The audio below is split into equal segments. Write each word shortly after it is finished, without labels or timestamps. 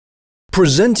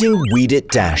Presenting Weedit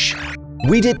Dash.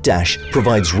 Weedit Dash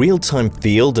provides real-time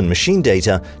field and machine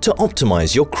data to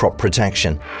optimize your crop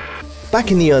protection. Back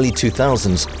in the early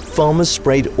 2000s, farmers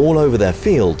sprayed all over their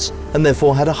fields and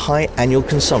therefore had a high annual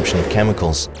consumption of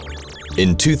chemicals.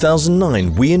 In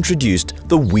 2009, we introduced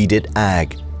the Weedit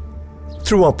Ag.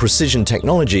 Through our precision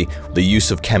technology, the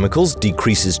use of chemicals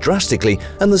decreases drastically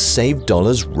and the saved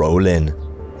dollars roll in.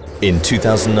 In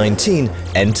 2019,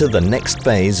 enter the next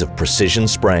phase of precision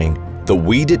spraying. The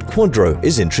Weedit Quadro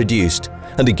is introduced,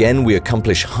 and again we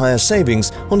accomplish higher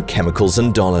savings on chemicals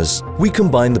and dollars. We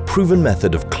combine the proven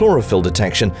method of chlorophyll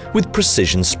detection with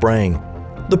precision spraying.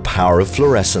 The power of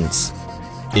fluorescence.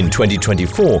 In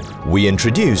 2024, we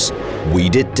introduce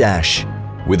Weedit Dash.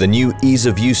 With a new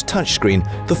ease-of-use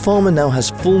touchscreen, the farmer now has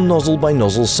full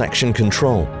nozzle-by-nozzle section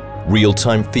control,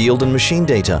 real-time field and machine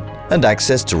data, and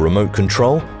access to remote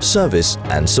control, service,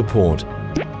 and support.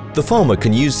 The farmer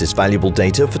can use this valuable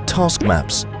data for task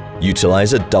maps,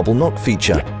 utilize a double knock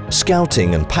feature,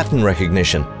 scouting and pattern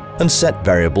recognition, and set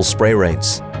variable spray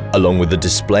rates. Along with the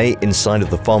display inside of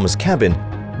the farmer's cabin,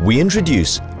 we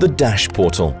introduce the Dash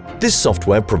Portal. This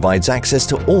software provides access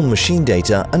to all machine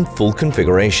data and full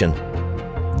configuration.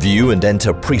 View and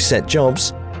enter preset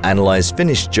jobs, analyze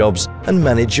finished jobs, and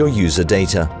manage your user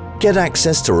data. Get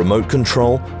access to remote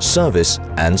control, service,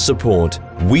 and support.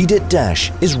 Weedit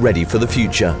Dash is ready for the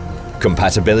future.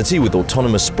 Compatibility with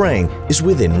autonomous spraying is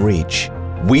within reach.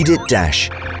 Weedit Dash.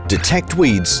 Detect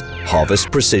weeds, harvest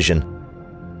precision.